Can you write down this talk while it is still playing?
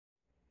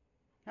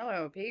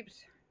Hello, peeps.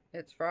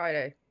 It's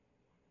Friday.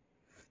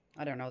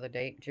 I don't know the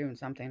date. June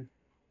something.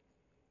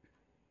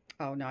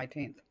 Oh,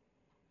 19th.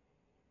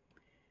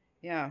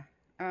 Yeah.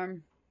 It's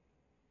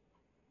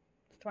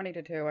 20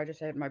 to 2. I just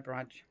had my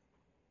brunch.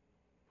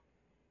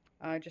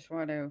 I just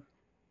want to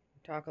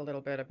talk a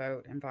little bit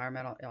about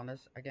environmental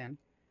illness again.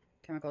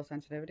 Chemical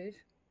sensitivities.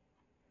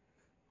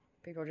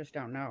 People just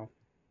don't know.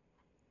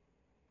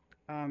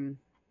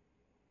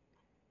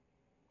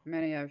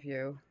 Many of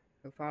you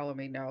who follow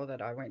me know that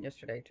I went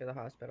yesterday to the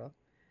hospital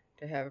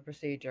to have a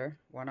procedure,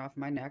 one off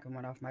my neck and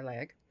one off my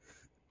leg.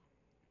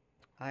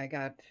 I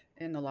got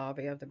in the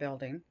lobby of the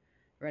building,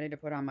 ready to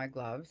put on my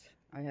gloves.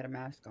 I had a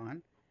mask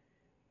on,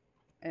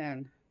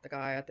 and the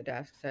guy at the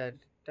desk said,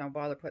 "Don't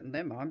bother putting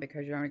them on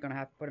because you're only going to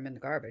have to put them in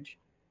the garbage."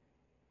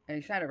 And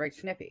he sounded right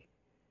snippy,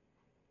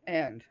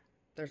 and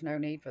there's no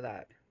need for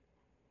that.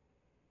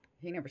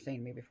 He never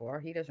seen me before.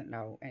 He doesn't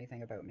know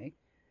anything about me.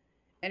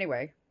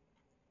 Anyway,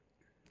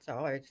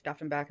 so I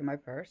stuffed him back in my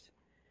purse.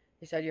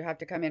 He said, "You have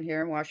to come in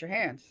here and wash your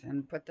hands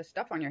and put the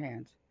stuff on your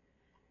hands."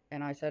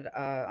 And I said,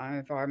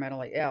 "I'm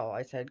environmentally ill."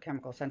 I said,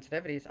 "Chemical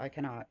sensitivities, I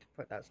cannot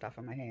put that stuff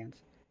on my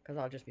hands because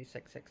I'll just be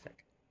sick, sick,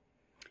 sick."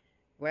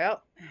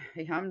 Well,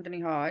 he hummed and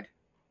he hawed,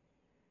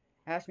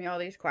 asked me all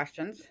these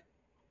questions. "Do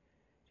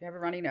you have a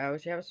runny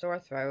nose? Do you have a sore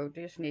throat?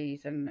 Do you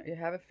sneeze? And you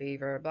have a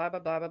fever? Blah,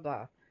 blah, blah, blah,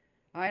 blah."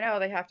 I know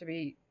they have to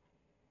be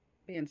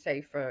being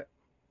safe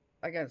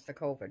against the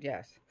COVID,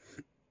 yes.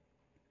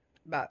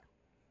 But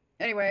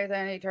anyway,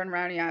 then he turned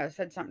around and he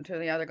said something to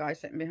the other guy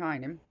sitting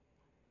behind him.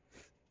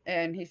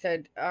 And he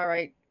said, "All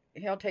right,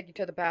 he'll take you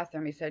to the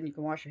bathroom." He said, "And you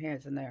can wash your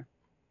hands in there."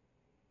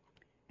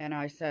 And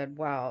I said,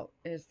 "Well,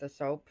 is the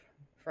soap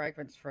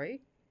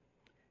fragrance-free?"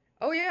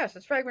 "Oh, yes,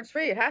 it's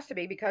fragrance-free. It has to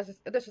be because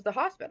this is the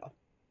hospital."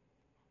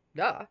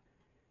 Duh.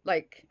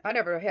 Like, I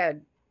never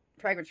had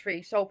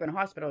fragrance-free soap in a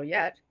hospital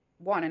yet.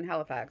 One in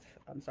Halifax.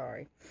 I'm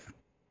sorry.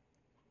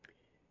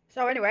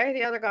 So anyway,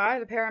 the other guy,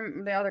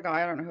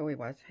 I don't know who he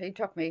was. He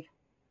took me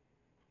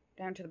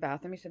down to the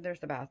bathroom. He said, "There's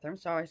the bathroom."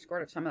 So I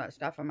squirted some of that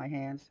stuff on my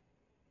hands.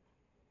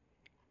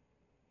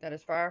 That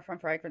is far from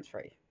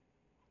fragrance-free.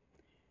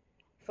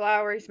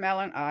 Flowery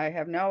smelling, I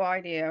have no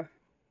idea.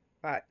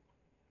 But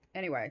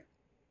anyway.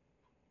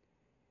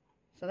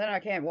 So then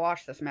I can't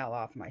wash the smell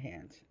off my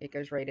hands. It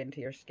goes right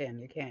into your skin.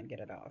 You can't get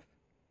it off.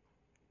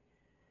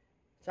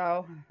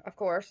 So, of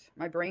course,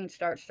 my brain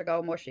starts to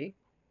go mushy.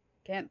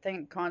 Can't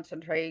think,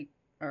 concentrate,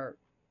 or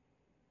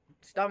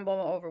stumble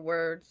over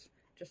words,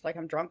 just like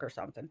I'm drunk or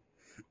something.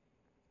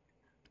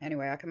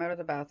 Anyway, I come out of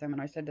the bathroom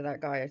and I said to that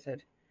guy, I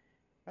said,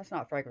 "That's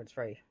not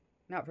fragrance-free.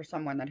 Not for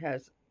someone that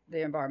has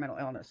the environmental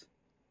illness."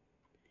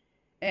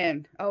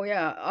 And, oh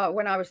yeah,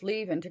 when I was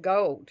leaving to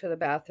go to the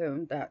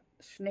bathroom, that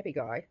snippy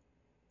guy,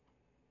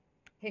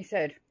 he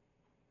said,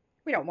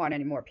 "We don't want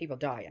any more people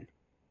dying."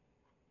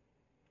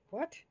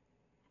 What?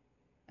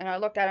 And I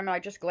looked at him and I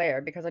just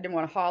glared because I didn't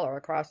want to holler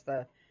across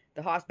the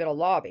hospital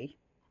lobby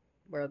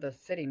where the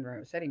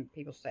sitting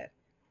people sit.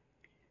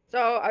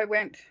 So I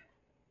went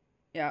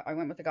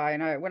with the guy,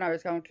 and when I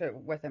was going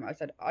with him, I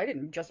said, "I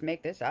didn't just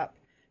make this up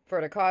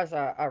to cause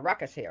a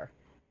ruckus here."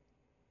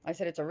 I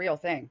said, "It's a real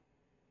thing."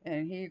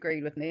 And he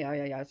agreed with me. Oh,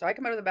 yeah. So I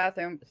come out of the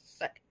bathroom,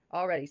 sick,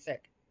 already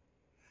sick.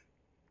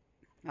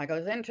 I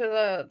goes into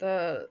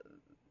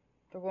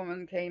the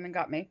woman came and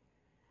got me.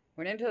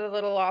 Went into the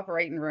little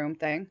operating room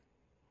thing.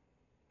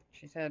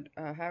 She said,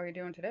 "How are you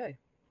doing today?"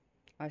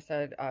 I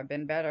said, "I've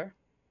been better."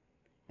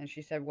 And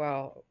she said,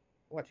 "Well,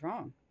 what's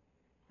wrong?"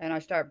 And I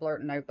start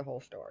blurting out the whole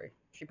story.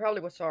 She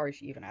probably was sorry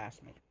she even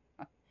asked me.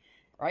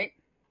 Right?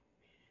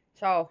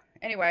 So,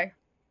 anyway,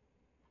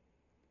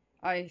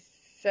 I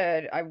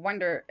said, I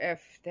wonder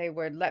if they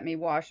would let me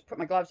put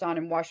my gloves on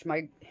and wash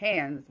my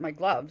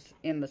gloves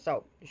in the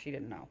soap. She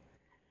didn't know.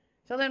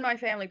 So then my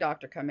family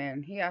doctor come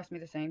in. He asked me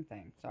the same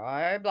thing. So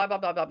I blah, blah,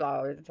 blah, blah,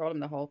 blah. I told him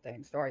the whole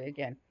story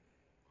again.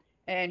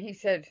 And he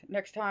said,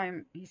 next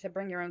time, he said,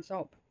 "Bring your own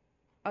soap."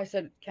 I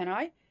said, "Can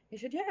I?" He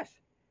said, "Yes."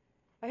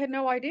 I had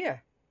no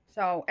idea.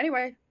 So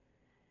anyway,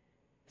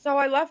 so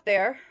I left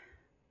there.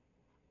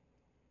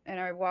 And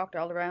I walked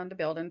all around the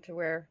building to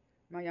where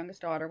my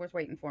youngest daughter was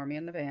waiting for me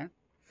in the van.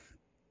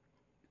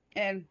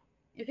 And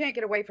you can't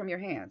get away from your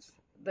hands.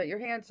 Your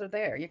hands are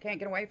there. You can't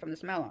get away from the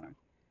smell on them.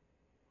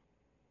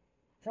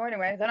 So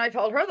anyway, then I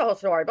told her the whole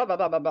story. Blah, blah,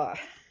 blah, blah, blah.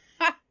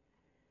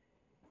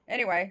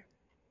 Anyway,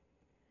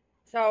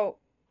 so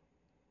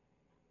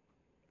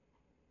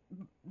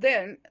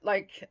then,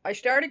 like, I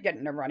started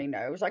getting a runny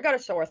nose. I got a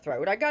sore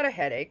throat. I got a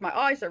headache. My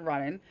eyes are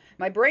running.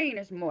 My brain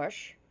is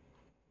mush.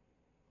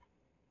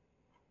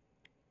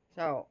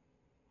 So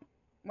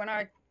when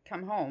I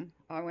come home,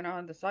 I went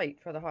on the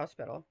site for the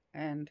hospital,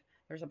 and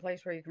there's a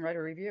place where you can write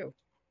a review.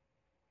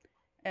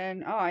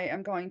 And I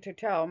am going to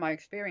tell my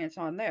experience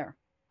on there.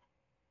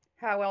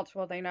 How else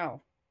will they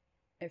know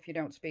if you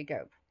don't speak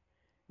out?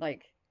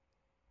 Like,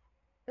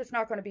 it's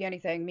not going to be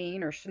anything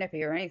mean or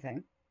snippy or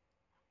anything.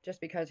 Just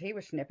because he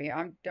was snippy,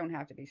 I don't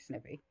have to be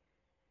snippy.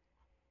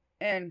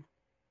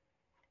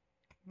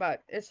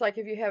 But it's like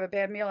if you have a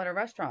bad meal at a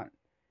restaurant.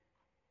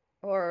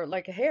 or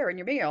like a hair in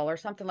your meal or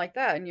something like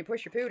that, and you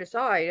push your food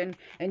aside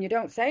and you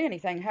don't say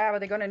anything, how are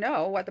they going to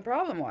know what the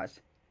problem was?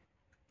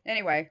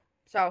 Anyway,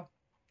 so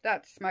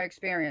that's my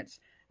experience.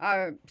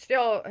 I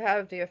still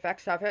have the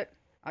effects of it.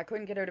 I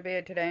couldn't get out of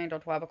bed today until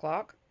 12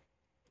 o'clock.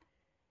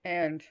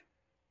 And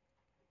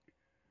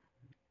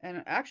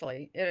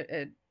actually,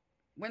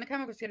 when the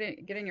chemicals get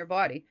in your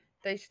body,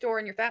 they store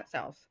in your fat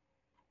cells.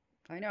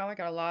 I know I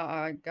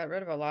got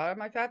rid of a lot of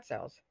my fat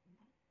cells.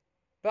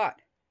 But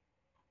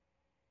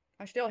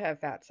I still have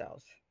fat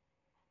cells.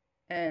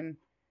 And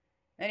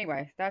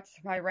anyway, that's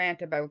my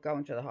rant about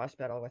going to the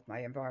hospital with my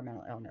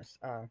environmental illness.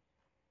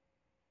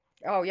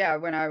 Oh yeah,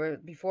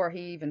 before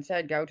he even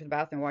said go to the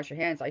bathroom and wash your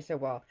hands, I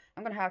said, well,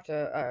 I'm going to have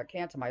to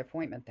cancel my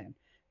appointment then,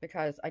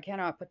 because I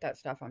cannot put that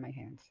stuff on my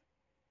hands.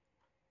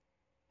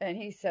 And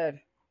he said,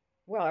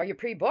 well, are you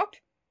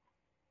pre-booked?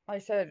 I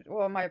said,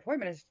 well, my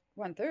appointment is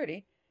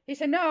 1:30. He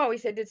said, no. He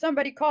said, did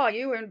somebody call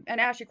you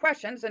and ask you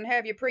questions and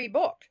have you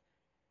pre-booked?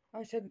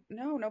 I said,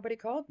 no, nobody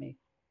called me.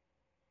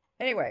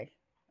 Anyway,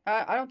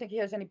 I don't think he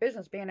has any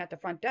business being at the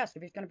front desk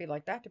if he's going to be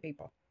like that to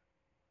people.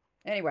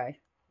 Anyway,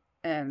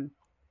 and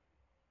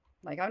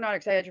like, I'm not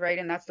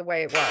exaggerating. That's the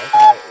way it was.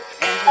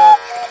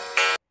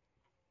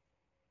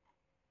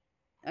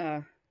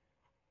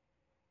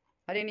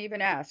 I didn't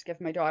even ask if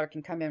my daughter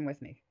can come in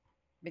with me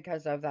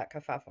because of that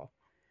kerfuffle.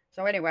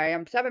 So anyway,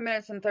 I'm 7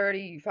 minutes and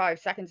 35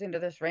 seconds into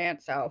this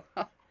rant, so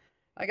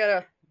I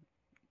gotta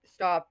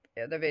stop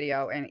the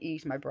video and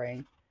ease my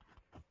brain.